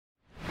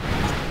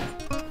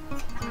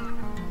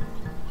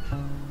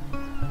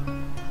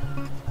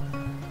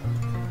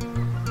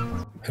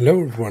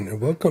Hello, everyone,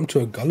 and welcome to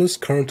Agulhas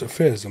Current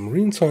Affairs, a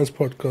marine science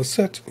podcast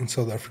set in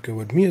South Africa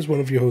with me as one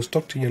of your hosts,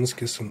 Dr. Jens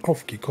Kissen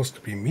of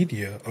Geekoscopy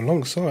Media,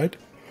 alongside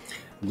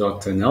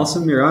Dr.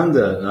 Nelson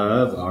Miranda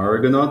of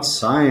Argonaut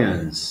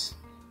Science.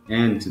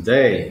 And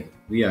today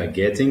we are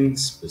getting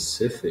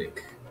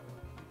specific.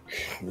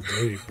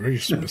 very, very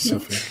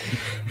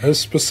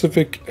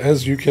specific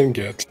as you can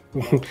get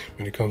when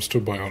it comes to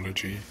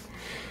biology.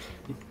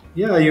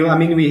 Yeah,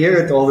 we hear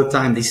it all the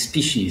time, these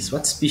species.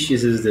 What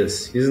species is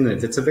this, isn't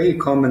it? It's a very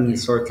common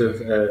sort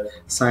of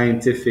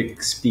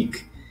scientific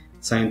speak,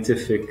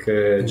 scientific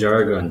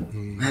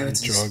jargon.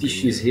 It's a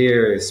species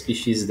here, a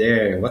species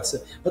there. What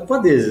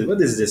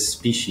is this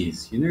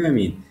species? You know what I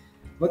mean?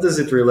 What does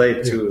it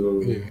relate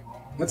to?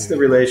 What's the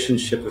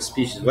relationship of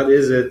species? What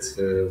is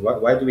it?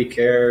 Why do we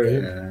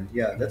care?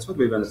 That's what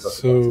we're going to talk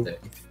about today.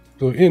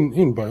 So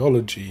in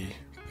biology,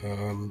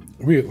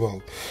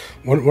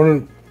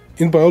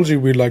 in biology,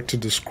 we like to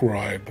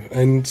describe,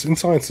 and in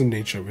science and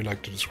nature, we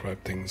like to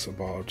describe things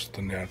about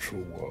the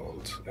natural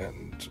world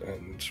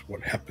and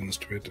what happens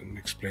to it, and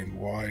explain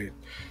why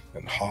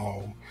and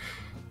how.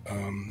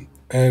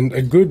 And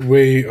a good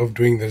way of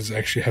doing this is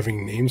actually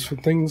having names for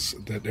things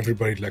that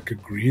everybody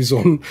agrees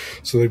on,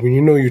 so that when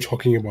you're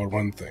talking about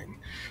one thing,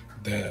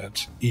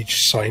 that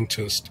each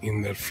scientist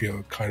in that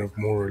field kind of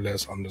more or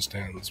less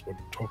understands what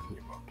you're talking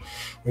about.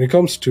 When it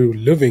comes to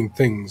living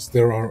things,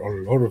 there are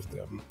a lot of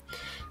them.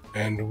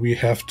 And we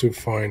have to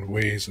find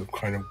ways of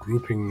kind of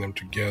grouping them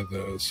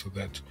together so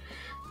that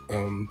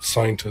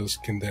scientists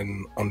can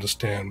then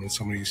understand when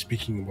somebody is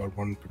speaking about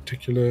one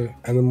particular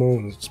animal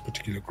and this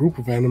particular group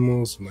of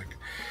animals, like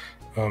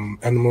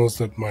animals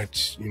that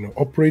might,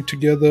 operate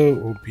together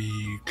or be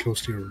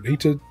closely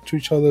related to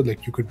each other.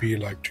 Like you could be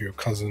like to your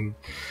cousin,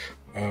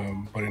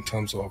 but in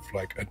terms of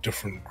like a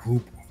different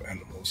group of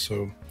animals.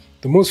 So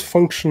the most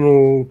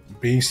functional,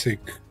 basic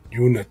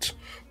unit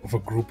of a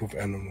group of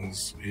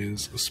animals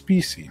is a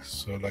species.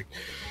 So like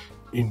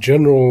in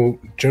general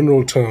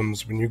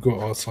terms, when you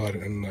go outside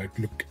and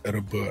look at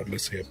a bird,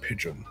 let's say a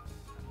pigeon,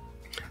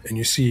 and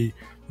you see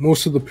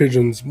most of the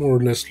pigeons more or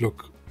less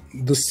look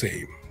the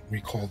same,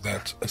 we call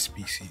that a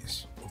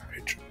species of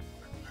pigeon.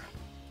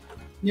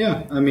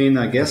 Yeah,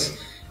 I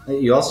guess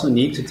you also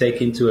need to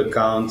take into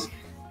account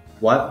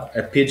what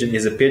a pigeon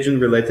is. A pigeon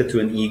related to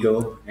an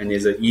eagle, and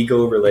is an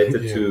eagle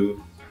related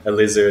to a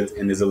lizard,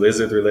 and is a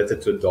lizard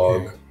related to a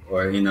dog?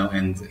 Or,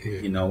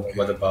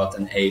 what about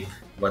an ape?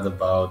 What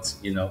about,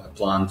 a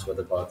plant? What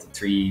about a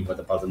tree? What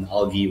about an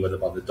algae? What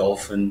about a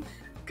dolphin?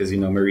 Because,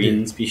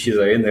 marine species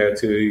are in there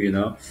too,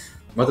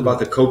 What about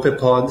the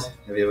copepod?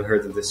 Have you ever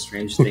heard of this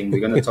strange thing? We're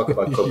going to talk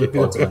about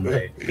copepods one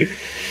day.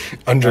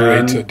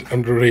 Underrated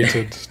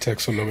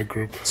taxonomic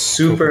group.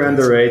 Super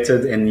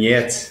underrated, and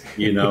yet,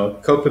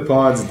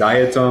 copepods,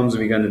 diatoms,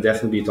 we're going to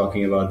definitely be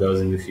talking about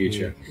those in the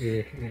future.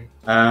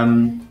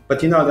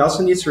 But, it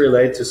also needs to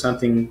relate to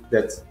something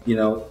that,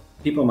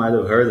 people might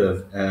have heard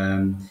of,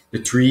 the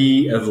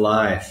tree of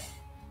life.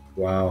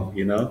 Wow,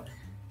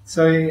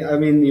 So,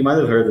 you might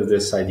have heard of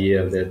this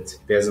idea that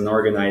there's an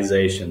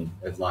organization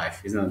of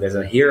life. There's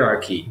a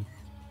hierarchy,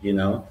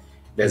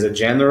 There's a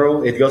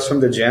general, it goes from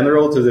the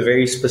general to the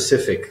very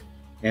specific.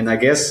 And I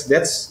guess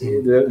that's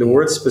the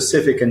word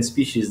specific and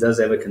species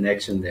does have a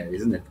connection there,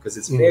 isn't it? Because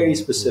it's very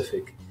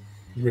specific.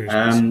 Very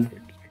specific.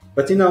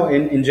 But,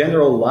 in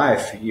general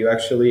life, you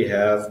actually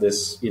have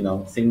this,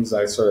 things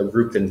are sort of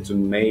grouped into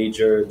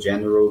major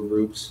general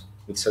groups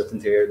with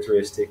certain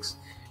characteristics.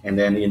 And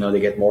then, they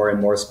get more and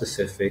more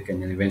specific,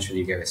 and then eventually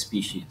you get a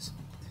species.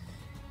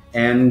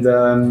 And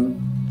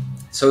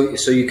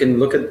so you can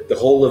look at the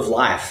whole of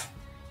life.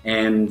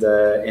 And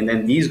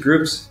then these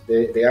groups,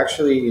 they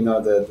actually,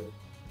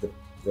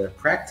 the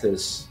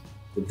practice,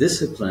 the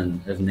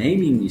discipline of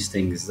naming these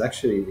things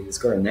it's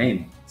got a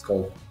name. It's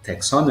called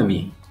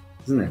taxonomy,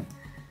 isn't it?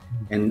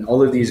 And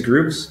all of these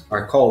groups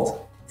are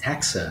called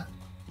taxa,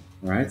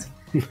 right?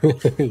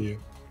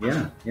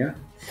 Yeah.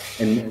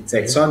 And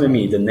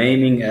taxonomy, the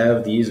naming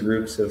of these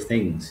groups of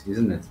things,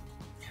 isn't it?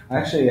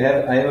 Actually,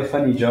 I have a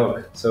funny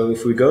joke. So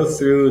if we go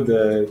through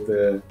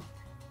the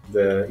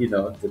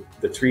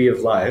tree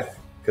of life,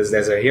 because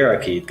there's a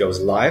hierarchy, it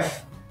goes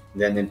life,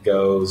 then it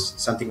goes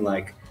something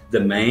like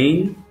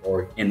domain,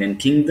 and then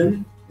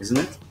kingdom, isn't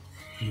it?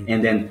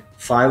 And then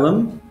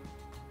phylum,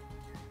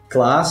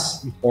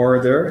 class,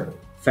 order,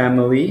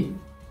 family,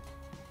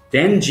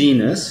 then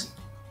genus,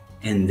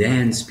 and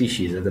then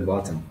species at the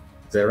bottom.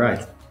 Is that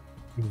right?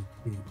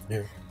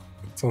 Yeah,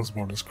 it sounds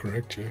more or less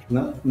correct.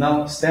 Yeah.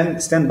 No,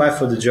 stand by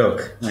for the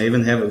joke. I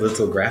even have a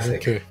little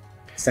graphic. Okay.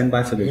 Stand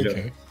by for the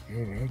joke.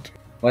 All right.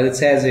 What it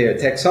says here,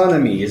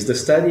 taxonomy is the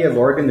study of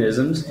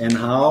organisms and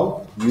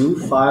how you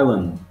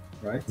phylum,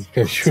 right?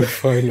 Yeah, you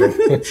phylum.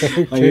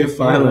 How you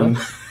phylum.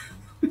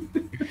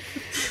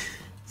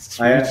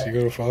 You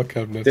got a file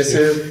cabinet. This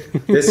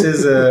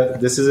is a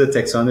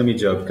taxonomy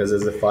joke because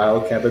there's a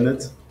file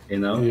cabinet,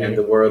 and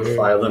the word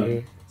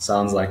phylum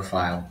sounds like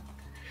file.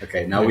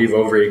 Okay, now we've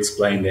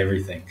over-explained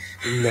everything.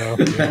 No.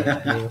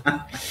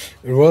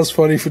 It was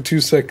funny for 2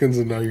 seconds,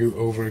 and now you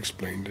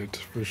over-explained it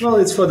for Well,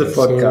 sure. it's for the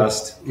So,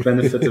 podcast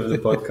benefit of the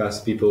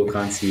podcast. People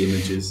can't see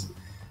images.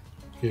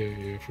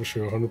 yeah, for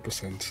sure,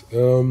 100%.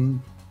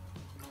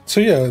 So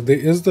yeah, there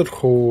is that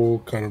whole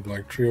kind of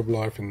like tree of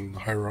life and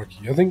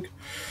hierarchy. I think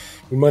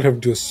we might have to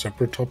do a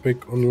separate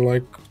topic on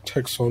like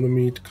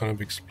taxonomy to kind of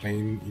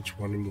explain each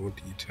one in more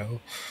detail.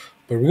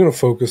 But we're going to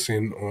focus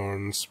in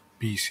on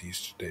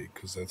species today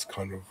because that's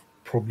kind of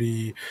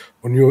probably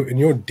on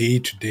your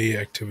day-to-day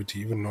activity,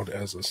 even not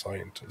as a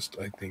scientist.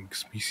 I think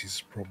species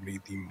is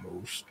probably the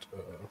most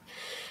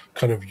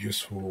kind of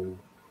useful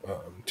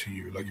to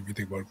you. Like if you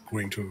think about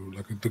going to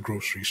like the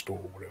grocery store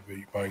or whatever,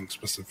 you're buying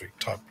specific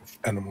type of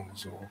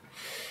animals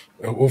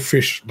or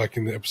fish, like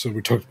in the episode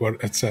we talked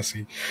about at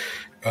Sassy.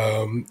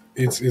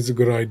 It's a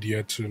good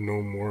idea to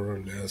know more or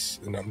less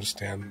and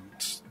understand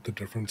the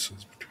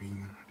differences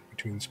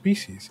between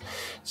species.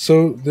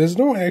 So there's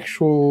no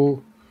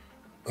actual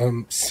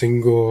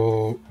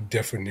single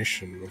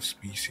definition of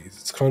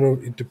species.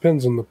 It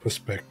depends on the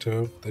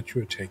perspective that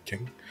you're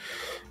taking.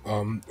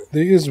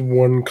 There is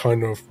one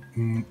kind of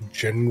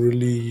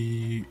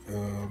generally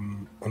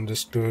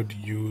understood,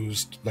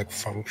 used, like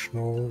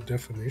functional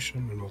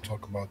definition, and we'll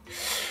talk about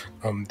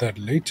that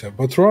later.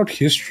 But throughout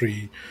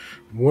history,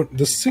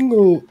 the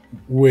single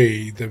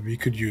way that we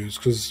could use,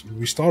 because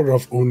we started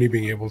off only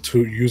being able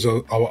to use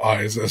our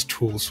eyes as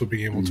tools for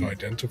being able to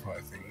identify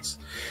things,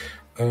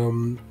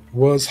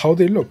 was how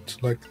they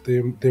looked, like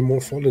their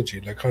morphology,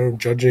 like kind of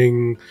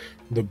judging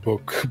the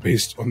book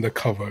based on the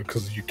cover,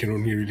 because you can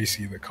only really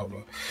see the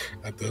cover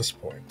at this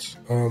point.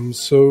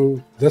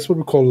 So that's what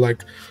we call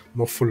like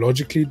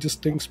morphologically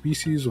distinct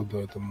species, or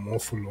the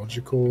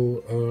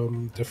morphological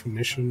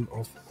definition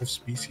of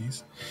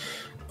species.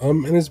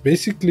 And it's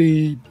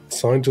basically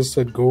scientists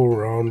that go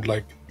around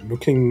like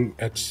looking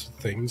at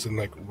things and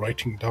like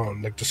writing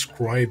down, like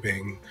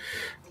describing,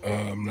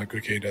 like,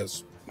 okay,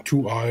 there's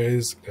two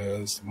eyes,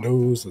 there's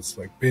nose that's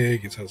like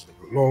big, it has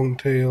like a long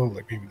tail,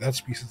 like maybe that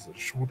species has a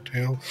short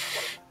tail,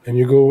 and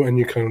you go and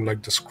you kind of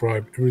like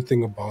describe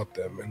everything about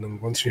them. And then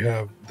once you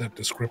have that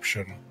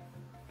description,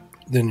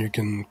 then you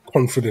can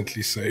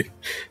confidently say,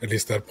 at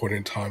least that point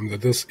in time, that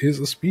this is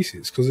a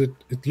species, because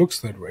it looks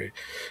that way.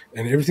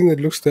 And everything that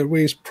looks that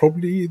way is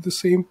probably the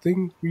same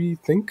thing we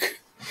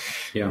think.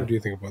 Yeah. What do you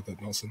think about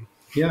that, Nelson?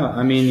 Yeah,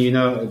 I mean,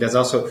 there's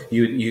also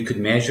you could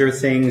measure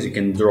things, you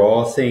can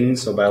draw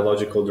things. So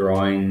biological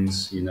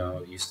drawings,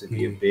 used to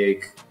be a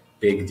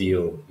big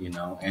deal,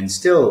 and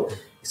still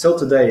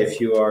today, if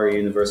you are a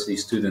university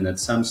student, at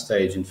some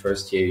stage in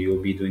first year,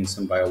 you'll be doing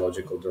some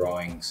biological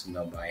drawings,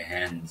 by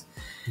hand.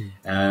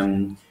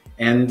 And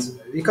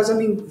because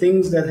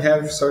things that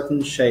have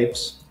certain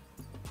shapes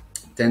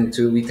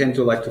we tend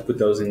to like to put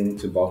those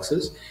into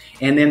boxes.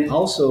 And then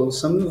also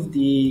some of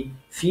the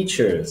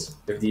features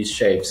of these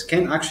shapes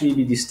can actually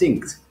be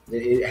distinct.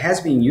 It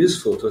has been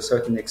useful to a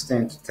certain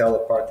extent to tell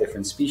apart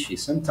different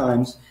species.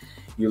 Sometimes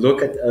you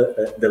look at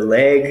the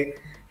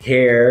leg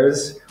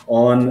hairs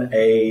on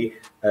a,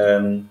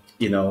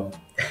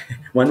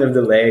 one of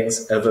the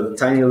legs of a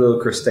tiny little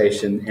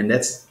crustacean, and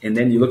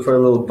then you look for a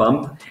little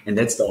bump, and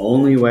that's the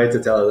only way to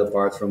tell it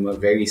apart from a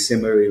very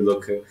similar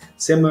looking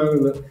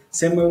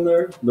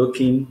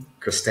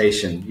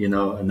crustacean,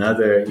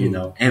 another,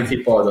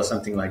 amphipod or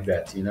something like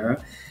that,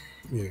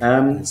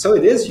 Yeah. So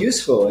it is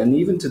useful, and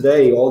even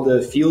today, all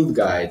the field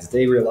guides,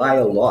 they rely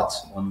a lot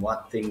on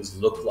what things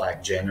look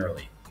like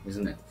generally,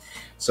 isn't it?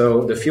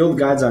 So the field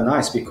guides are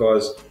nice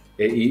because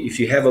if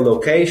you have a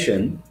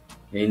location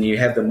and you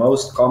have the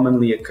most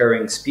commonly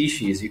occurring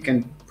species, you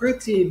can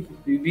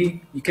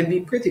be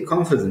pretty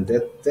confident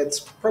that that's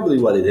probably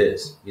what it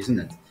is, isn't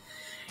it?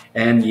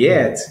 And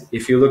yet,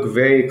 if you look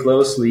very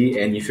closely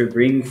and if you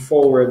bring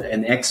forward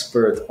an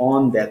expert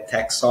on that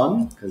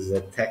taxon, because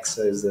the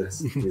taxa is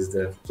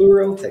the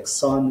plural,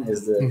 taxon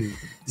is the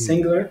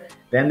singular,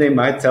 then they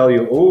might tell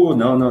you, oh,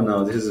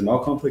 no, this is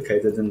more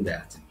complicated than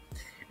that.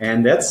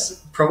 And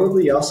that's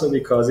probably also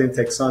because in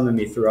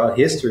taxonomy throughout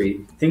history,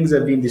 things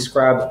have been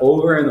described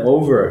over and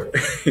over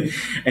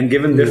and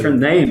given different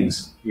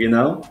names,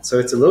 So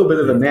it's a little bit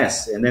of a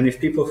mess. And then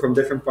if people from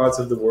different parts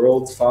of the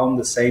world found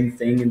the same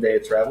thing in their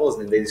travels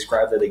and they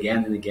described it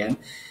again and again,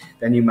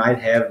 then you might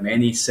have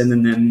many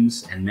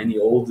synonyms and many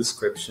old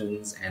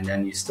descriptions. And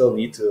then you still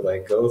need to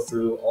go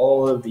through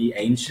all of the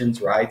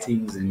ancient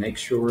writings and make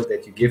sure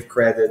that you give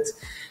credit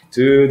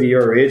to the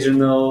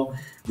original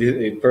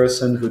the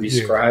person who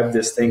described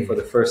this thing for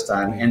the first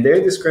time, and their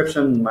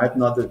description might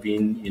not have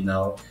been,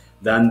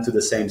 done to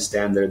the same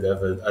standard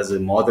as a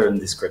modern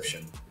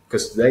description.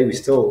 Because today we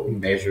still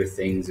measure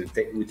things.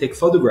 We take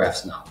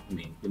photographs now.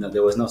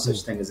 There was no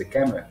such thing as a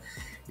camera,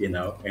 in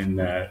 1000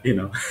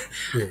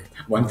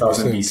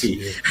 BC.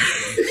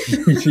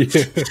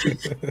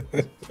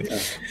 Yeah.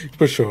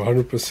 For sure,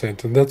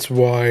 100%. And that's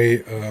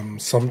why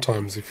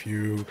sometimes if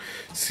you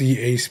see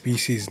a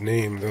species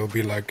name, there'll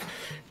be like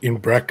in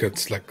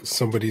brackets, like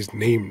somebody's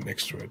name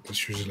next to it.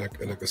 It's usually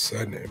like a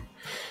surname.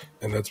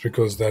 And that's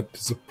because that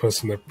is the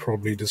person that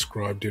probably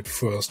described it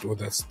first, or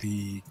that's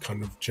the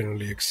kind of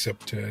generally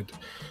accepted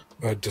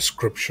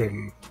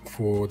description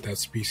for that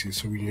species.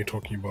 So when you're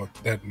talking about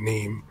that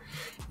name,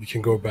 you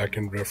can go back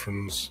and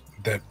reference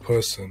that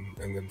person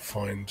and then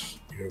find,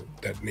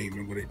 that name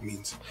and what it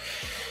means.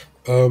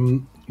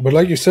 But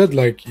like you said,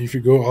 like if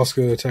you go ask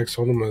a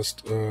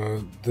taxonomist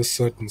this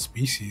certain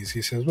species,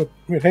 he says,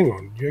 wait, hang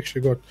on, you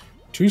actually got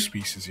two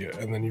species here,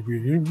 and then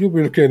you'll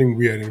be looking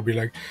weird and be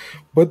like,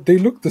 but they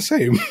look the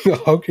same.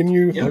 How can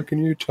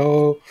you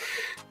tell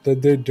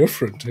that they're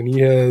different? And he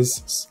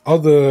has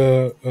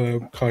other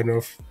kind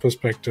of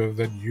perspective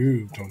that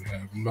you don't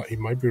have. It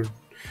might be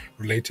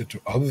related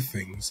to other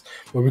things,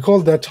 but we call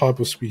that type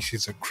of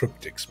species a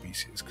cryptic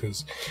species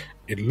because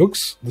it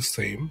looks the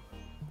same.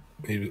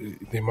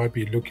 They might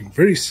be looking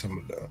very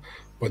similar,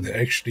 but they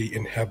actually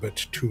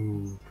inhabit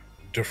two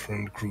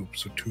different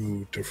groups or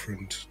two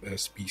different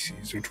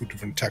species or two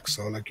different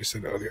taxa, like you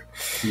said earlier.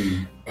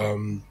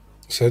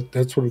 So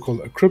that's what we call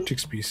a cryptic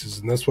species,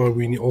 and that's why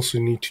we also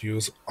need to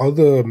use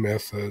other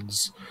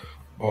methods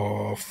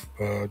of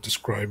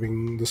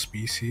describing the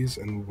species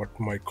and what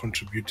might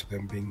contribute to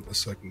them being a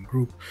certain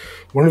group.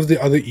 One of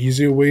the other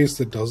easier ways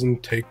that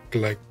doesn't take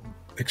like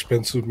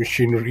expensive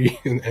machinery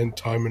and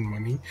time and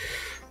money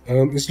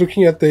is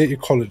looking at their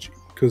ecology.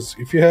 Because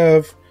if you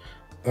have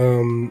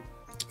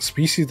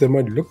species that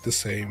might look the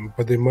same,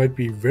 but they might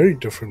be very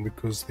different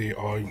because they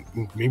are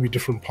in maybe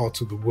different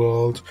parts of the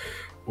world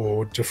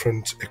or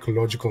different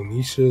ecological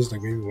niches,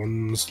 like maybe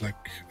one's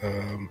like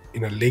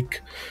in a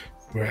lake,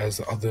 whereas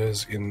the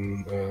others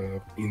in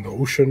the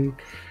ocean.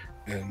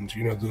 And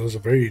those are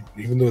very,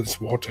 even though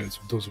it's water,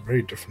 those are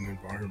very different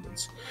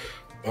environments.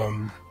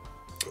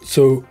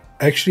 So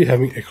actually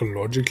having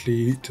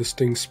ecologically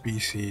distinct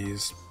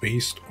species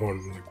based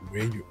on like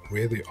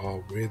where they are,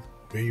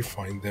 where you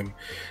find them,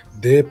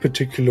 their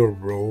particular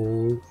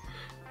role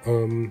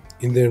in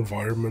the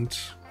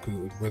environment,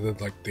 whether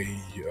like they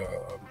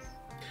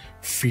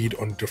feed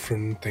on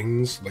different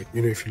things. Like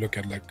if you look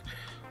at like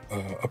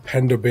a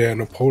panda bear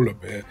and a polar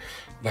bear,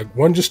 like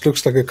one just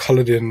looks like a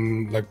colored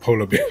in like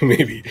polar bear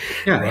maybe,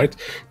 right?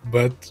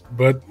 But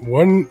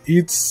one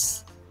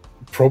eats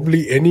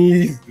probably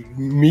any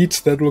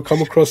meat that will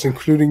come across,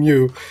 including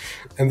you,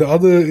 and the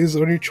other is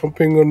only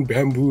chomping on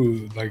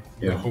bamboo like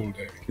the whole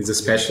day. He's a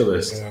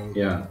specialist.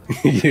 Yeah,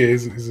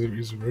 he's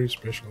a very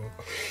special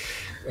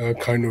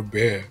kind of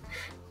bear.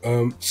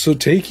 So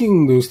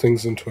taking those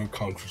things into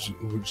account, which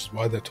is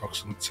why they're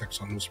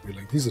taxonomists, be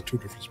like, these are two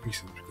different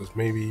species, because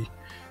maybe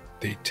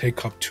they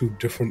take up two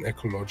different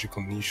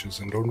ecological niches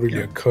and don't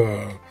really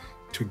occur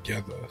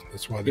together.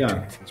 That's why they're two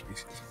different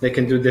species. They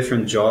can do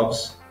different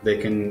jobs. They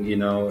can,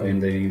 in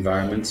the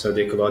environment. So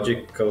the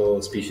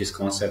ecological species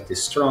concept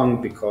is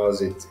strong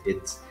because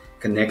it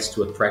connects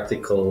to a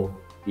practical,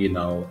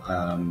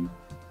 the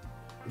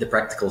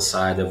practical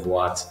side of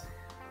what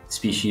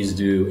species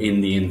do in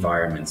the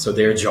environment. So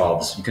their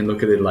jobs, you can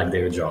look at it like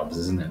their jobs,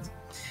 isn't it?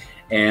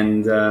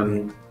 And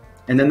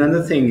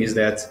another thing is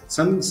that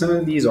some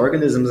of these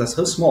organisms are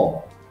so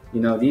small.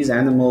 These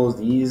animals,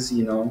 these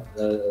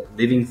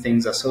living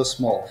things are so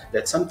small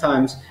that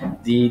sometimes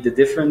the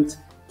different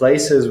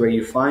places where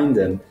you find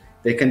them,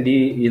 they can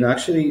be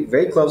actually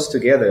very close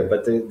together,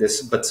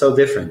 but so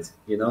different.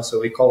 So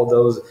we call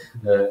those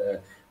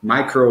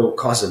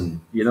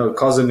microcosm.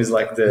 Cosm is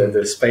like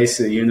the space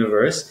of the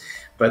universe.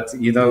 But,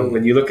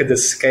 when you look at the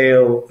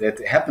scale,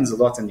 that happens a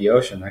lot in the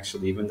ocean,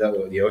 actually, even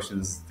though the ocean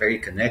is very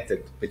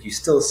connected, but you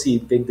still see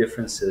big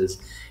differences,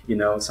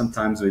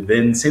 sometimes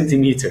within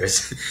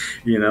centimeters,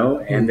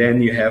 and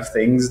then you have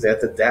things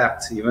that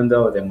adapt, even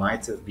though they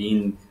might have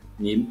been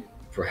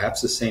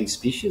perhaps the same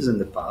species in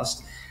the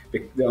past,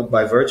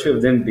 by virtue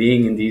of them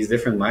being in these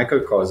different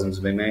microcosms,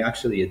 they may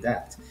actually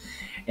adapt.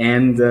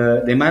 And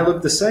they might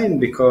look the same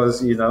because,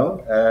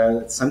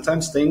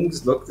 sometimes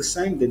things look the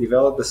same. They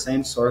develop the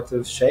same sort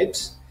of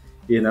shapes,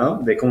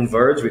 they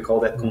converge. We call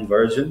that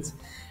convergent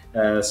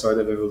sort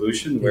of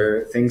evolution,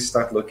 where things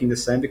start looking the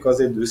same because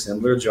they do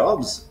similar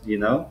jobs,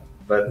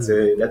 but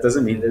that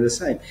doesn't mean they're the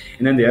same.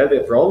 And then the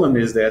other problem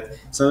is that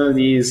some of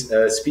these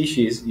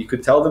species, you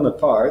could tell them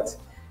apart,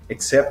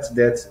 except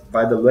that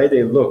by the way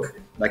they look,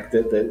 like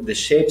the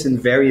shapes and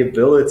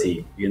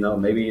variability,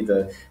 maybe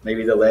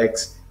the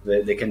legs,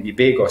 they can be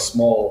big or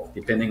small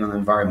depending on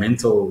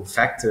environmental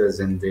factors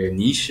and their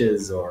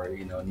niches, or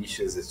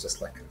niches is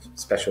just like a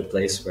special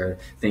place where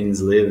things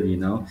live,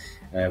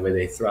 where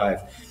they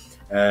thrive,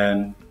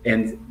 and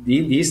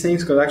these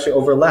things could actually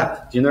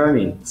overlap. Do you know what I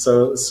mean?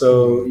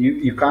 So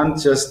you can't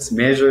just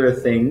measure a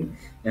thing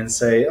and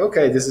say,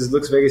 okay,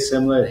 looks very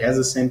similar, it has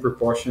the same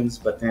proportions,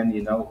 but then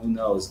who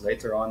knows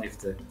later on if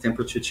the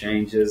temperature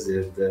changes,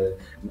 if the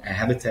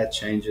habitat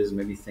changes,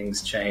 maybe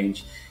things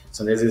change.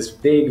 So there's this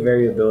big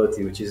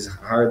variability, which is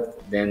hard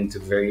then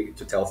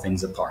to tell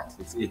things apart.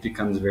 It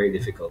becomes very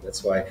difficult.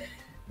 That's why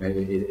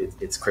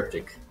it's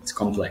cryptic. It's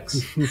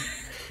complex.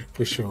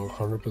 For sure,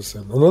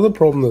 100%. Another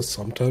problem that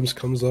sometimes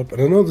comes up,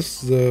 and I know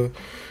this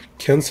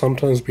can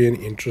sometimes be an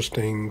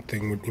interesting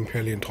thing in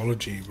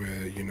paleontology,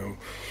 where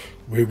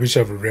we which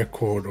have a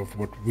record of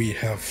what we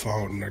have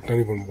found, like not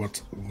even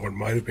what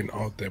might have been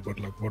out there, but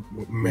like what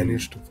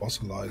managed to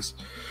fossilize.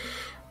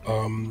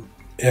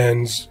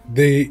 And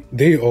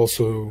they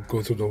also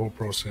go through the whole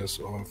process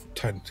of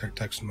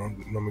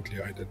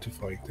taxonomically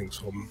identifying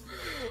things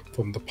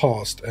from the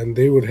past, and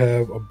they would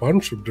have a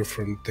bunch of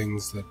different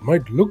things that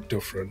might look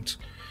different,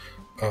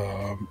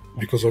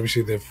 because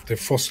obviously they're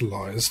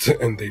fossilized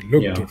and they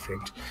look Yeah.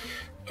 different.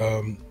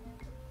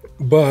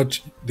 But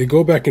they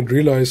go back and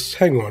realize,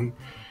 hang on,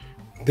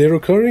 they're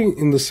occurring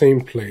in the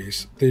same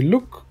place. They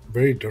look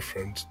very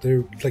different.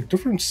 They're like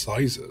different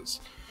sizes.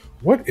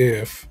 What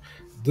if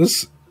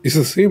this is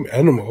the same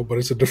animal, but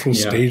it's a different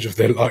Yeah. stage of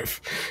their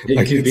life? It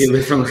Like could be it's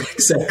different.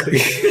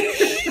 Exactly.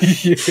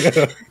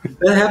 yeah,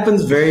 That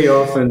happens very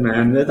often,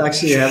 man. That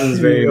actually happens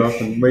very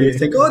often, where you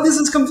think, "Oh, this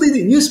is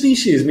completely new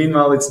species."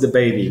 Meanwhile, it's the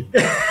baby.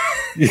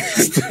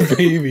 it's the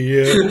baby.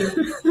 Yeah,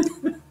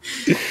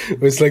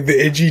 it's like the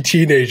edgy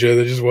teenager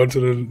that just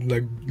wanted to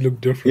like look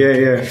different. Yeah,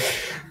 yeah.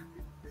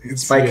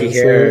 It's Spiky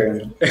yeah, hair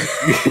and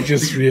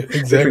just different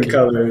exactly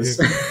colors.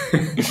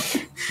 yeah,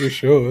 for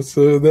sure.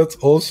 So that's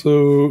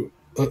also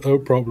a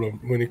problem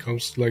when it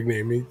comes to like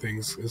naming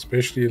things,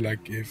 especially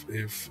like if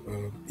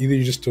either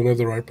you just don't have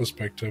the right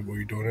perspective or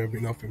you don't have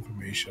enough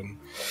information.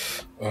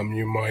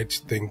 You might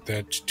think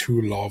that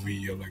two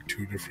larvae are like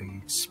two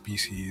different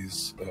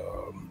species,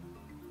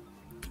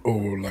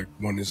 or like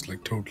one is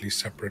like totally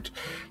separate.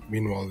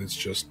 Meanwhile, it's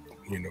just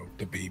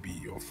the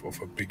baby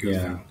of a bigger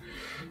Yeah. thing.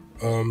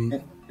 Um,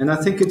 And I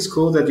think it's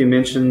cool that you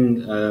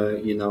mentioned,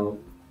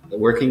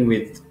 working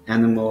with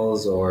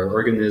animals or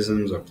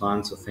organisms or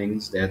plants or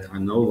things that are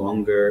no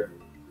longer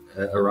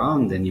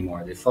around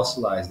anymore. They're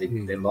fossilized.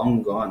 They're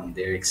long gone.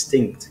 They're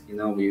extinct.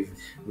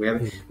 We have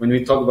when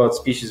we talk about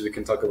species, we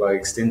can talk about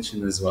extinction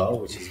as well,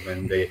 which is when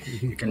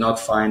you cannot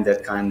find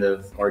that kind of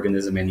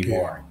organism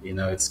anymore.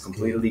 It's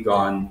completely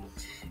gone.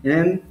 And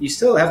then you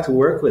still have to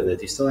work with it.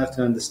 You still have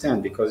to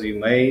understand, because you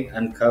may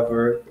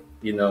uncover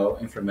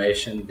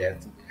information that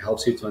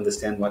helps you to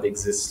understand what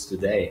exists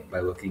today by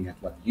looking at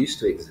what used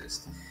to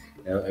exist.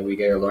 And we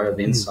get a lot of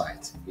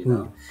insight,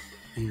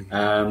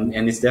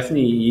 and it's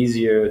definitely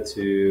easier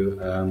to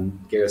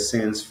get a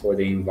sense for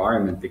the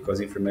environment,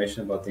 because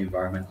information about the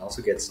environment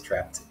also gets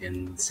trapped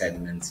in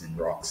sediments and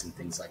rocks and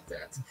things like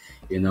that.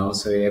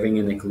 So having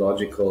an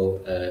ecological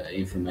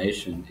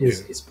information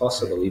is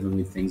possible even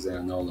with things that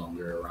are no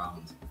longer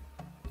around.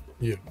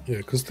 Yeah,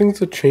 because things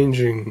are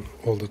changing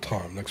all the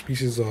time. Like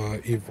species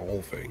are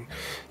evolving.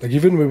 Like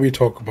even when we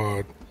talk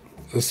about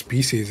a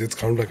species, it's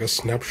kind of like a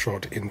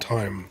snapshot in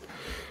time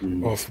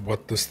of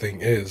what this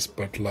thing is.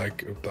 But like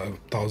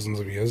thousands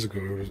of years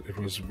ago, it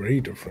was very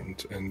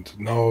different. And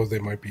now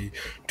there might be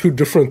two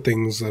different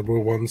things that were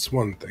once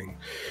one thing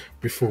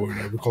before.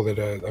 We call it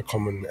a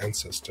common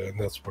ancestor, and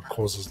that's what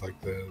causes like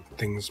the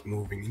things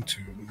moving into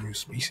new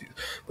species.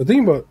 But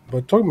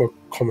talking about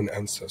common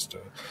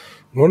ancestor,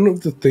 one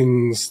of the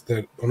things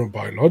that on a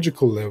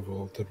biological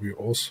level that we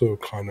also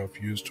kind of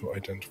use to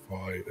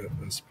identify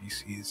a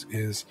species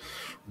is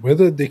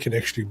whether they can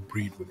actually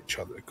breed with each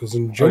other. Because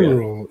in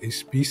general, a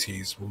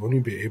species will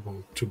only be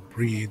able to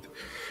breed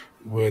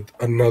with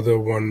another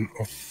one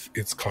of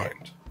its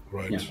kind,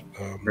 right?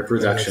 Yeah.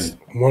 Reproduction.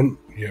 One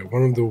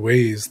of the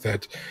ways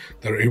that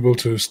they're able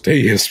to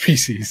stay a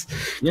species,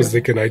 because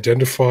they can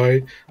identify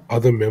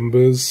other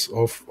members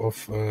of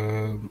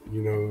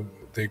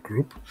their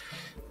group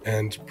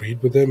and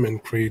breed with them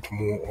and create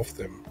more of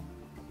them.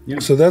 Yeah,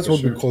 so that's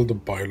what we call the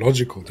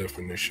biological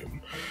definition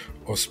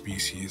of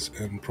species,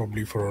 and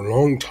probably for a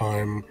long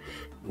time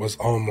was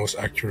our most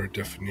accurate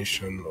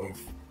definition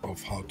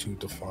of how to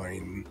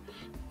define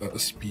a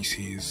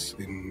species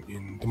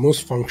in the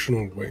most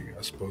functional way,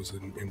 I suppose,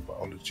 in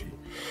biology.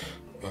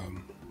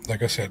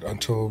 Like I said,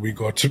 until we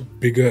got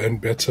bigger and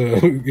better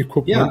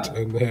equipment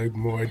and had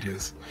more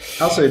ideas.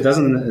 Also, it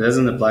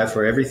doesn't apply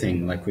for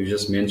everything. Like we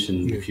just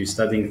mentioned, if you're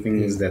studying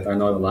things that are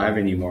not alive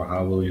anymore,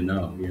 how will you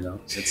know?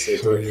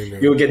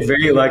 You'll get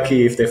very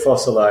lucky if they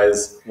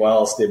fossilize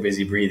whilst they're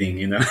busy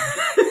breeding.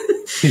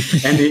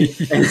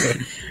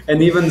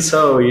 And even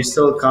so, you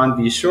still can't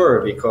be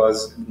sure,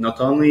 because not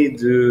only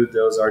do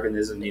those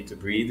organisms need to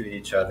breed with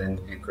each other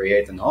and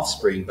create an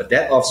offspring, but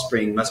that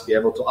offspring must be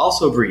able to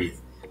also breathe,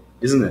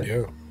 isn't it?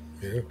 Yeah.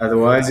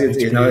 Otherwise,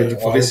 it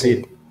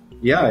obviously,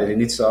 it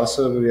needs to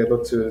also be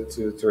able to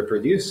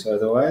reproduce.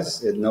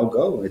 Otherwise, no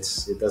go.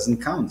 It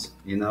doesn't count.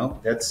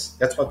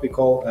 That's what we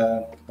call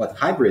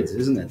hybrids,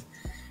 isn't it?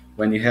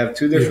 When you have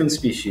two different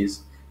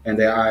species and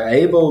they are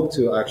able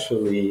to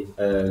actually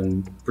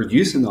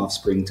produce an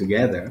offspring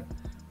together,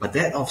 but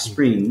that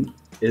offspring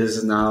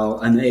is now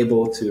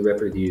unable to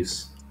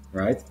reproduce,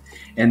 right?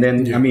 And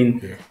then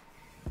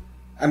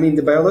I mean,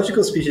 the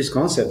biological species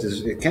concept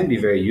it can be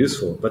very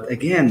useful, but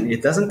again,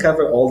 it doesn't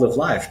cover all of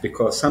life,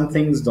 because some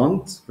things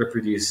don't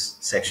reproduce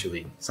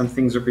sexually, some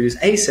things reproduce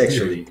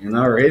asexually, and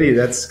already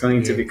that's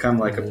going to become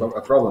like a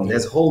problem.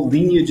 There's whole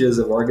lineages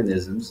of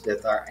organisms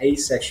that are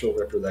asexual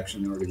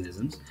reproduction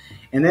organisms,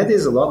 and that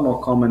is a lot more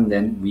common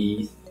than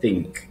we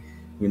think.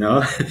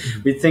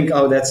 We think,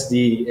 oh, that's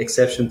the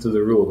exception to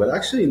the rule, but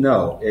actually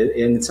no.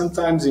 And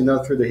sometimes,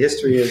 through the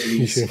history of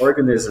these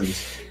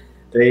organisms,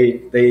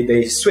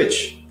 they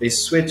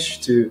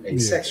switch to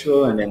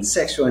asexual and then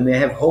sexual, and they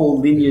have whole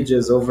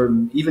lineages over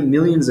even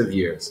millions of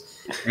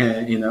years,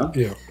 you know.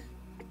 Yeah.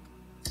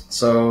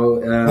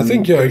 So I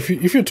think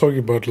if you're talking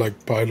about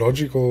like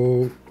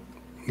biological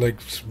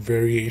like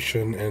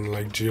variation and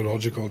like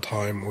geological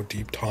time or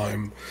deep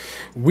time,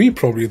 we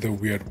probably the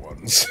weird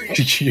ones,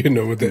 you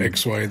know, with the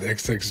XY and the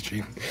XX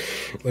gene.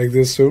 Like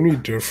there's so many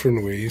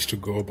different ways to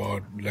go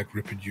about like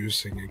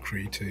reproducing and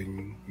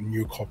creating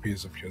new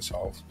copies of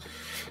yourself.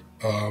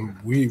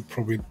 We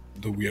probably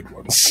the weird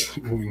ones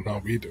in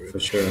how we do it. For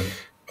sure.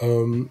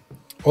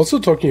 Also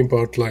talking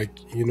about like,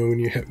 you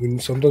know,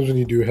 sometimes when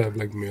you do have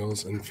like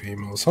males and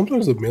females,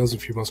 sometimes the males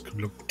and females could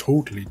look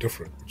totally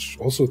different, which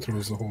also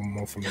throws the whole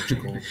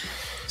morphological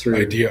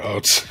idea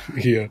out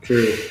here.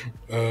 True.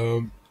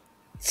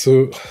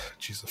 So,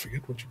 geez, I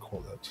forget what you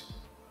call that.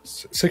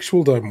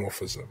 Sexual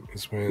dimorphism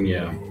is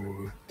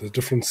when the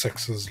different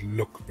sexes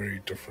look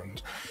very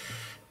different,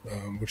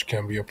 which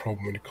can be a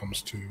problem when it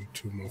comes to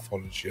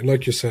morphology. And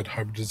like you said,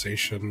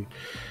 hybridization.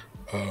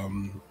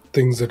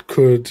 Things that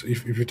could,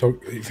 if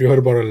you heard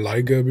about a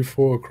liger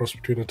before, a cross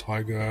between a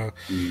tiger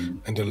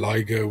and a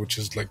liger, which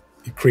is like,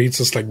 it creates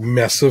this like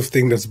massive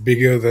thing that's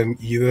bigger than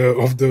either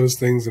of those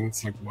things, and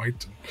it's like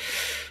white.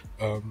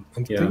 And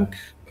I think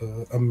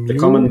a mule, the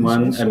common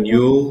one, a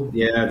mule,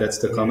 that's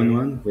the common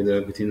one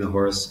between a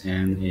horse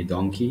and a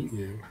donkey.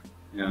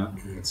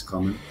 It's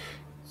common.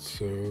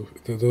 So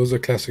those are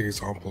classic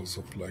examples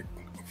of like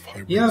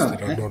hybrids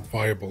that are not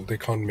viable. They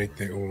can't make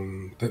their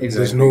own.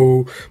 There's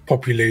no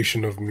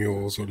population of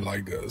mules or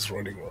ligers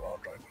running around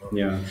right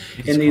now.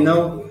 And you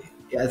know,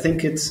 I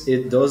think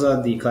those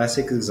are the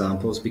classic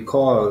examples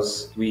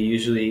because we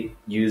usually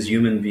use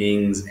human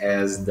beings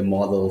as the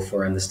model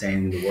for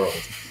understanding the world.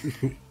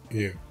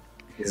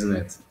 Isn't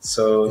it?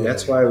 So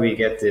that's why we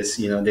get this,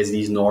 you know, there's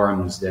these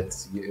norms that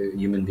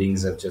human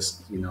beings have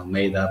just, you know,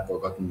 made up or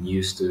gotten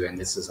used to, and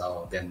this is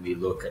how then we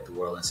look at the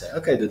world and say,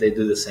 okay, do they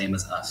do the same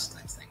as us,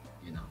 type thing.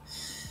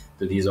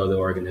 Do these other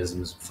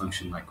organisms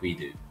function like we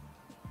do?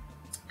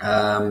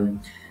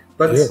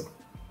 But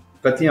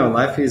you know,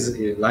 life is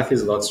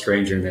a lot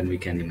stranger than we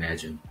can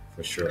imagine,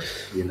 for sure.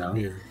 You know,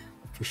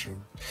 for sure,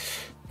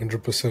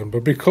 100%.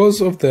 But because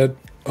of that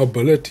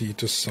ability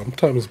to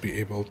sometimes be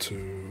able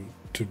to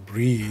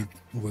breed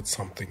with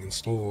something and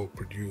still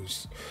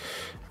produce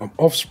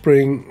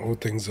offspring or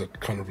things that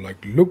kind of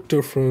like look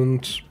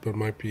different but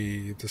might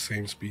be the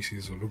same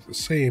species or look the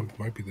same,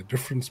 might be the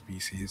different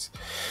species.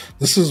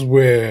 This is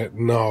where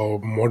now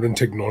modern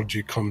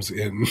technology comes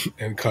in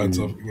and kind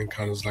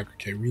of like,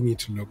 okay, we need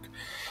to look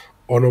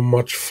on a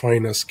much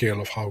finer scale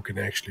of how we can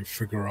actually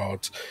figure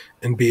out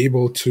and be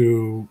able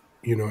to,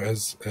 you know,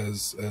 as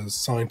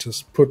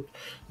scientists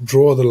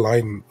draw the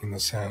line in the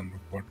sand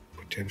of what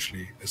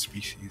potentially a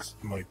species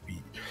might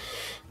be.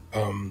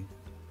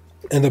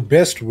 And the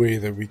best way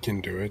that we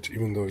can do it,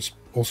 even though it's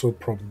also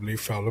probably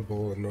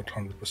fallible and not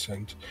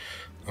 100%,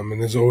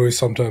 and there's always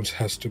sometimes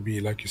has to be,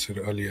 like you said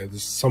earlier,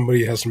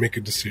 somebody has to make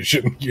a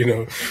decision, you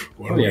know,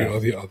 one way or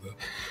the other.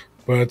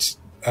 But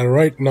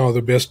right now,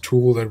 the best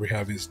tool that we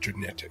have is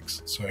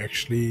genetics. So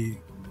actually,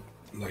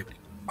 like,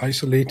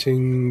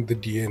 isolating the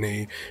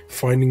DNA,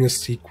 finding a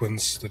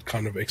sequence that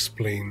kind of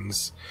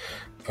explains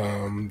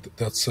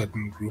that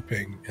certain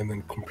grouping, and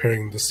then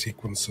comparing the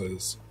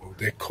sequences or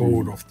their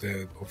code of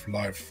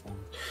life, or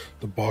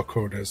the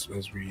barcode as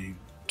we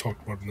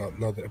talked about in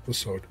another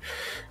episode,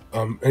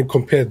 and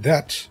compare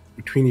that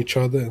between each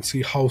other and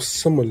see how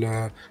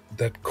similar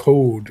that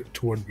code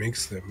to what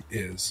makes them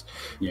is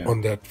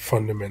on that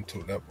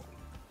fundamental level.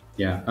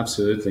 Yeah,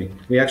 absolutely.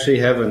 We actually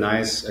have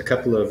a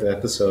couple of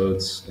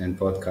episodes and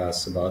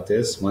podcasts about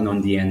this, one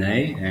on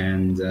DNA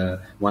and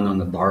one on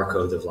the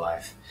barcode of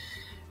life.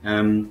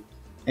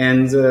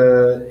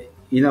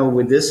 You know,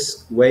 with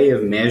this way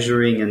of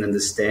measuring and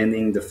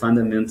understanding the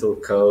fundamental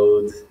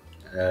code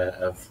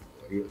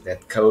that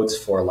codes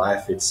for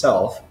life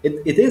itself,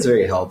 it is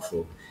very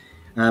helpful.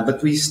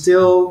 But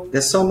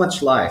there's so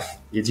much life,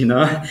 you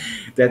know,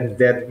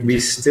 that we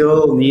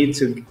still need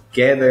to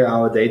gather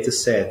our data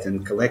set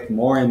and collect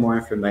more and more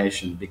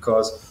information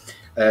because,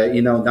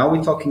 you know, now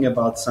we're talking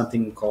about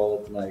something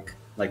called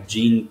like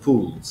gene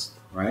pools,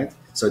 right?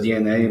 So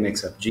DNA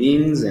makes up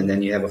genes, and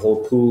then you have a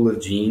whole pool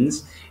of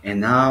genes.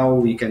 And now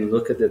we can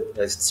look at it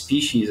as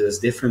species as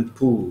different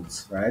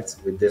pools, right?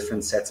 With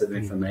different sets of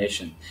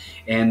information.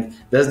 And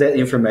does that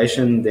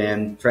information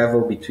then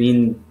travel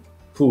between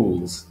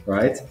pools,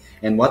 right?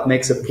 And what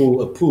makes a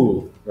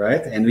pool,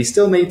 right? And we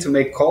still need to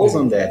make calls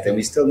on that, and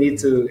we still need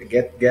to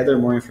gather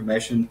more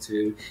information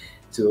to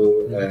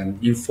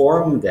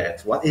inform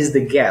that. What is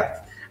the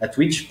gap? At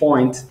which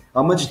point,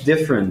 how much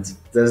different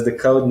does the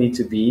code need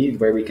to be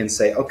where we can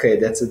say, okay,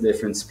 that's a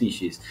different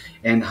species?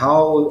 And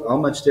how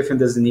much different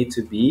does it need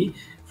to be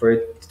for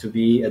it to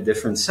be a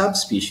different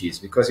subspecies?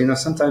 Because, you know,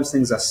 sometimes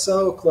things are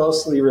so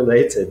closely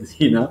related,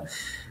 you know,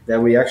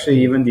 that we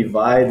actually even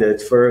divide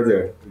it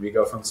further. We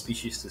go from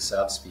species to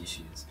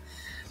subspecies.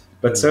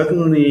 But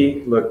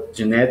certainly, look,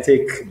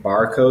 genetic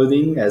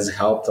barcoding has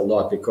helped a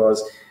lot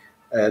because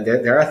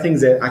there are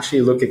things that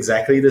actually look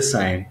exactly the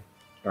same,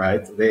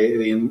 right?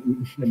 They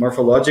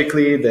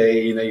morphologically,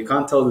 you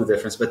can't tell the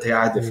difference, but they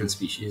are different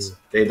species.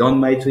 They don't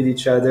mate with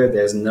each other.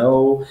 There's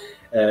no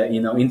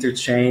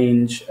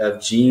interchange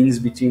of genes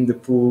between the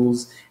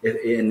pools,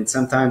 and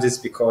sometimes it's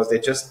because they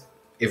just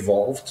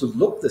evolved to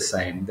look the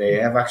same. They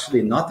have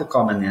actually not a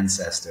common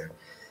ancestor,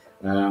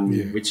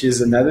 which is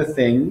another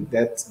thing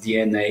that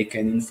DNA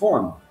can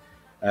inform,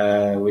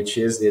 which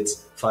is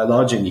its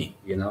phylogeny.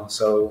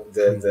 So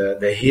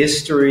the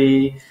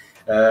history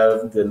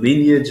of the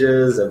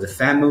lineages of the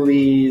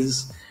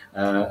families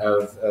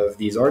of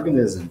these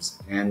organisms,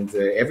 and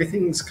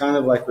everything's kind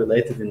of like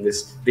related in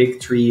this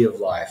big tree of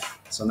life.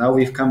 So now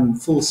we've come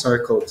full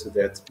circle to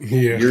that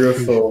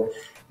beautiful,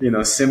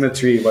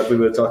 symmetry, what we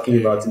were talking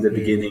about in the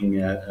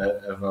beginning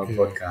of our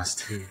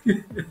podcast.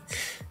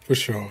 For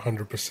sure,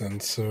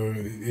 100%. So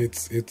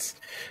it's,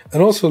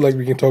 and also like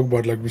we can talk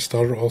about, like we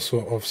started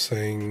also off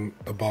saying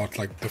about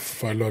like the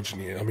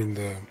phylogeny. I mean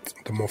the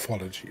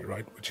morphology,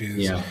 right? Which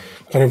is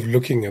kind of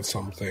looking at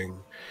something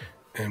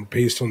and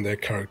based on their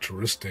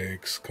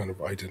characteristics, kind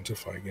of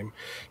identifying them.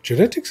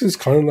 Genetics is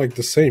kind of like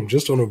the same,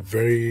 just on a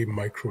very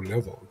micro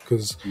level,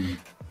 because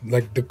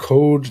like the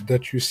code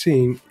that you're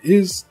seeing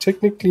is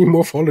technically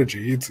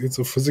morphology. It's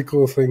a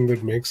physical thing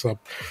that makes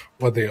up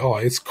what they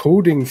are. It's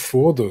coding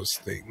for those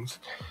things,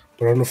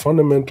 but on a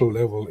fundamental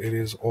level, it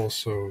is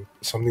also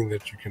something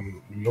that you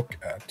can look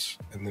at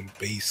and then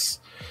base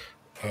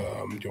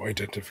your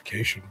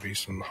identification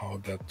based on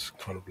how that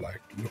kind of like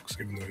looks,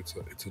 even though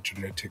it's a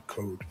genetic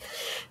code.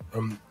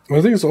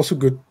 I think it's also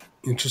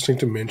interesting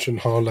to mention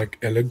how like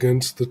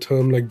elegant the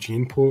term like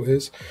gene pool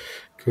is,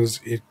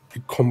 because it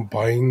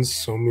combines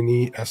so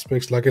many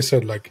aspects. Like I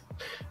said, like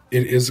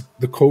it is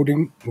the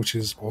coding, which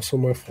is also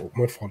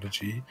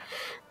morphology,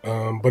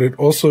 but it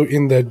also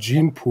in that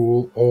gene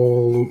pool,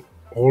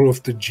 all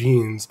of the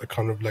genes are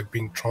kind of like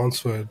being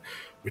transferred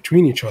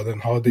between each other,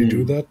 and how they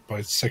do that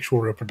by sexual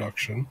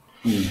reproduction.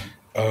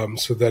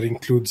 So that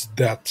includes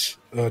that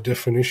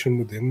definition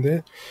within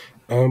there.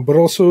 But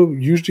also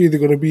usually they're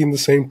going to be in the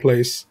same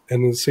place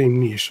and in the same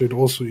niche. So it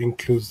also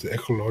includes the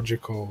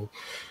ecological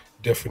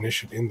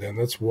definition in there. And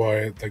that's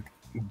why like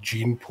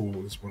gene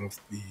pool is one of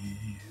the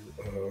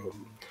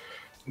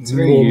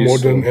more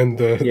modern and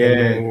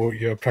the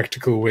more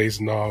practical ways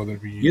now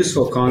that we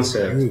useful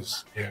concept.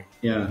 Use.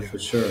 For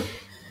sure.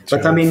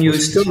 But I mean, you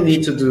still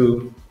need to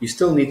do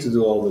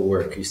all the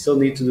work. You still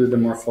need to do the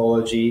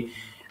morphology,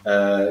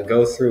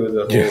 go through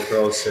the whole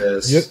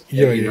process.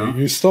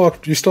 You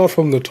start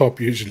from the top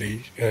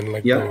usually, and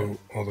like go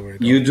all the way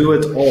down. You do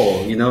it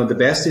all. The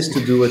best is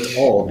to do it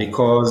all,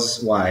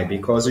 because why?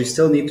 Because we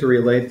still need to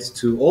relate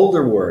to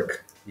older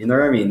work. You know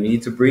what I mean? We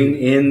need to bring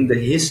in the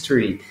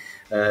history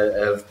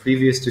of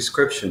previous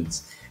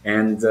descriptions,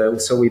 and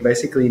so we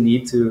basically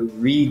need to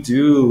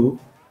redo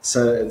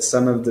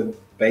some of the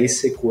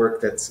basic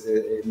work that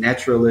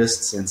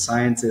naturalists and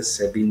scientists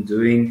have been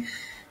doing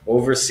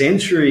over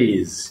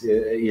centuries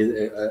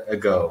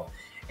ago.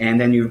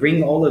 And then you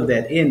bring all of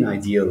that in,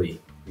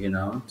 ideally,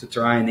 to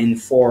try and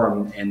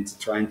inform and to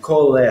try and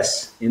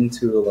coalesce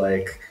into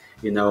like,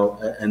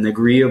 an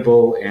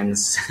agreeable and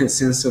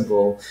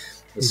sensible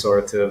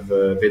sort of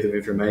bit of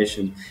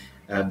information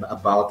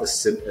about a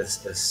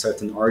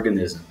certain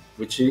organism,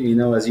 which,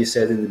 as you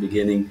said in the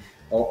beginning,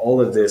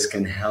 all of this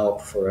can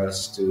help for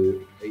us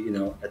to,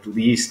 at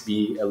least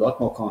be a lot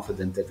more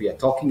confident that we are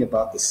talking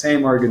about the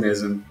same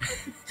organism,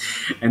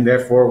 and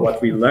therefore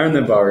what we learn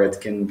about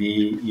it can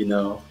be,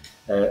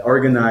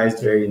 organized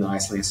very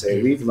nicely and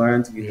say, we've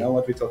learned, we know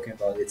what we're talking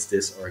about, it's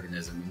this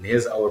organism. And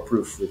here's our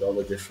proof with all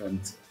the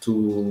different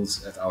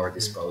tools at our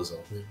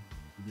disposal.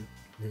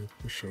 Yeah,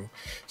 for sure.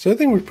 So I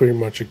think we pretty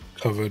much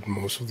covered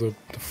most of the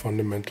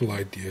fundamental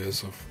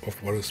ideas of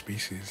what a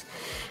species.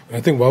 And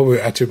I think while we're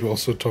at it, we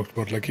also talked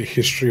about like a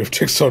history of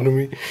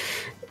taxonomy,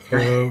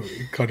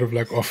 kind of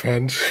like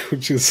offhand,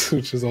 which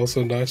is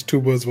also nice.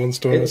 Two birds, one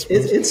stone. It's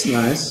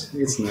nice.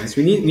 It's nice.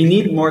 We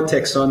need more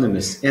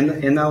taxonomists.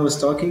 And I was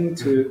talking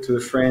to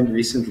a friend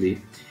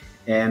recently,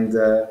 and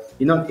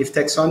if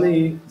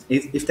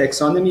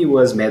taxonomy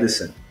was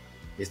medicine,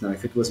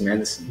 if it was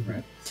medicine,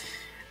 right?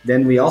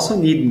 Then we also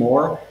need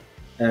more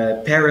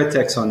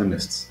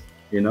para-taxonomists,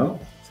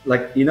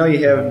 Like, you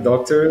have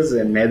doctors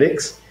and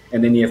medics,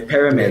 and then you have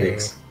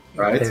paramedics,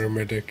 right?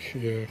 Paramedic,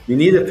 yeah. We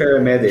need a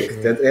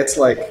paramedic. Sure. That's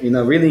like,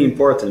 really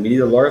important. We need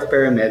a lot of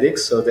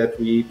paramedics so that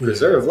we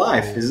preserve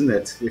life, isn't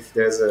it? If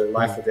there's a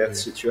life or death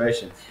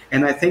situation.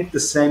 And I think the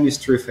same is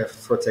true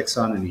for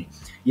taxonomy.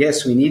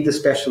 Yes, we need the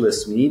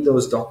specialists. We need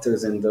those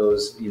doctors and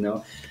those,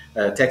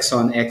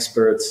 taxon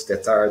experts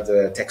that are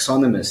the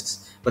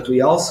taxonomists. But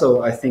we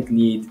also, I think,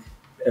 need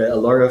a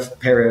lot of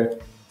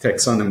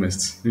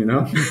para-taxonomists,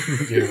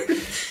 Yeah,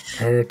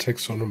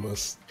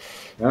 para-taxonomists.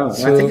 Yeah,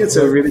 so, I think it's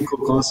a really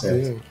cool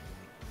concept.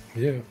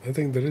 Yeah, I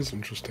think that is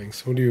interesting.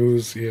 Somebody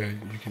who's, you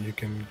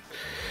can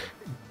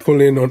pull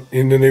in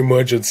an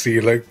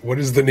emergency, like, what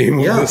is the name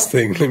of this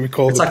thing? Let me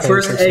call it. It's like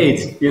first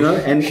aid,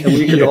 and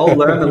we could all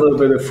learn a little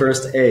bit of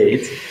first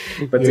aid,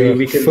 but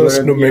we could first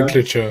learn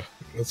nomenclature.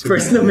 That's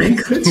First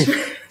nomenclature.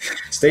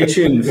 Stay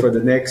tuned for the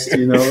next,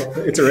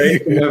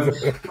 iteration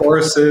of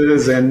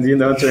courses and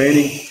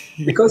training,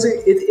 because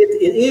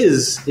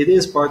it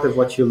is part of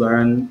what you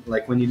learn,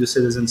 like when you do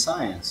citizen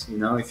science.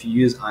 If you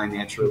use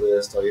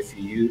iNaturalist, or if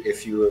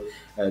you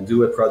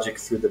do a project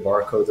through the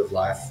barcode of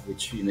life,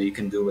 which you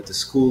can do at the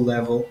school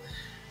level,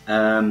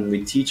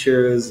 with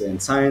teachers and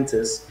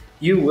scientists,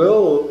 you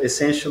will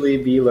essentially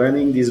be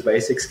learning these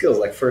basic skills,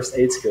 like first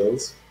aid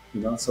skills.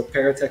 So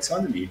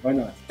parataxonomy, why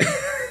not?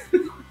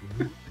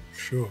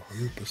 Sure,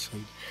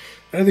 100%.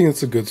 I think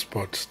it's a good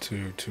spot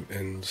to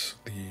end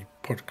the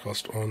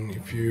podcast on.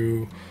 If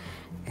you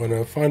want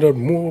to find out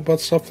more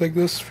about stuff like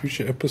this,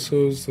 future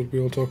episodes that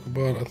we'll talk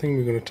about, I think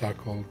we're going to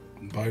tackle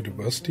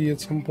biodiversity at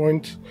some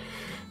point,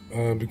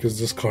 because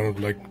this kind of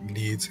like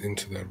leads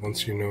into that.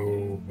 Once you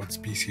know what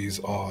species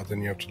are,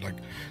 then you have to like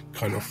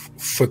kind of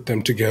fit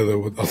them together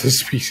with other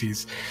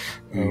species,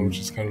 which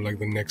is kind of like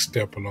the next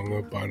step along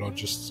a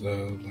biologist's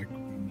like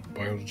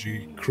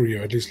biology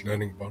career, at least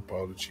learning about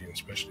biology and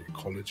especially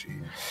ecology.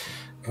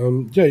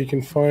 You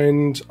can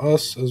find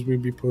us, as we'll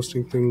be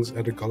posting things,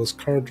 at Agulhas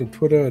Current on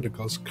Twitter, at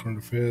Agulhas Current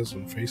Affairs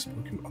on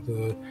Facebook and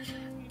other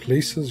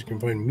places. You can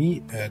find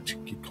me at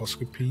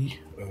Geekoscopy,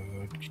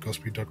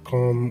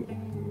 geekoscopy.com,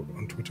 or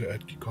on Twitter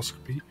at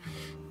Geekoscopy.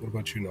 What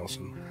about you,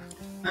 Nelson?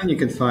 And you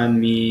can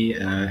find me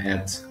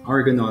at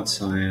Argonaut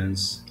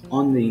Science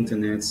on the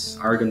internet.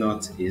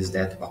 Argonaut is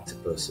that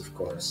octopus, of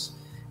course.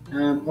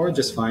 Or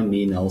just find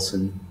me,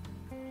 Nelson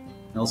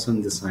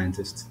the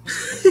scientist.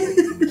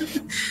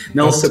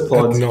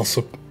 Nelsapod.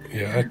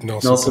 At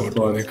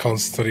Nelsapod. The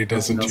accounts that he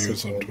doesn't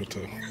use on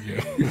Twitter.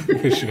 Yeah,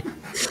 for sure.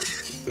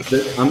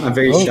 I'm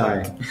very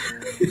shy.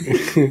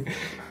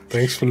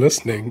 Thanks for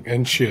listening,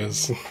 and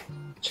cheers.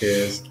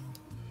 Cheers.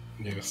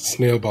 Yes,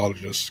 snail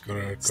biologist.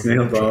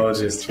 Snail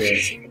biologist,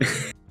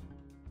 yes.